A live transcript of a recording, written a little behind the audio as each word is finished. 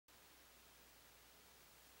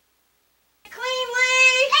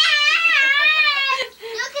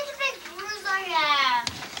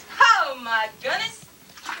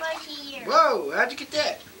right here. Whoa, how'd you get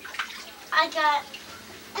that? I fell.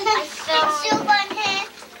 Soup on him.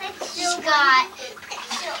 Just got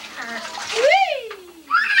hurt. Whee!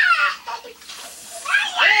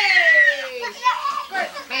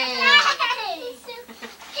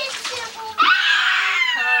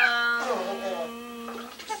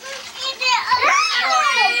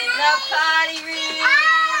 The potty room.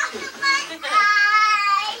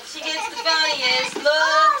 She gets the funniest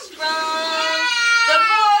looks from the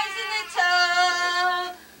boys in the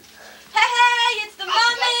tub. Hey, hey, it's the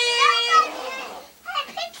mummy.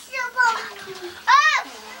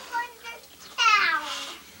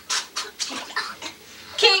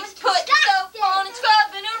 Keeps putting soap on and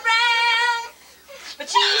scrubbing around, but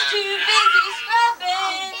she's too busy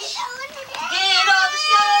scrubbing to get all the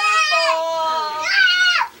soap off.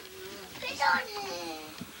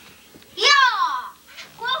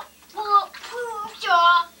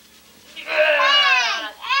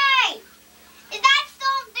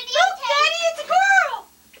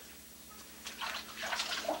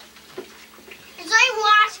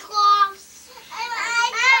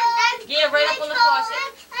 Yeah, right up on the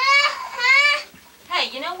faucet. Hey,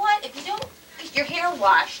 you know what? If you don't get your hair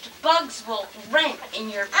washed, bugs will rank in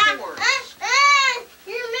your pores.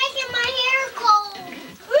 You're making my hair cold.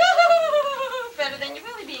 Better than you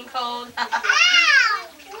really being cold. Ow!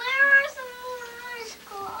 Where are some more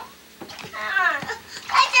school? I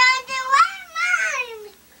don't do one.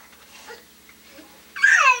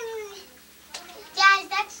 Guys,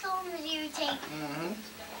 that storm was irritating. Mm-hmm.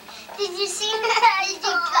 Did you see me? Did you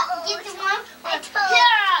get the one? I told.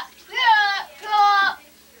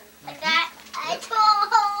 Like that. I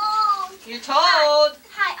told. You're told.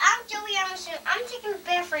 Hi, I'm Joey Emerson. I'm taking a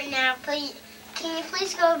bath right now. Please, can you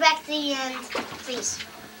please go back to the end, please?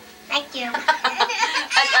 Thank you.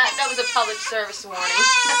 That was a public service warning.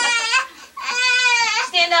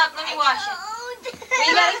 Stand up. Let me wash it.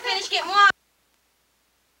 We gotta finish getting washed.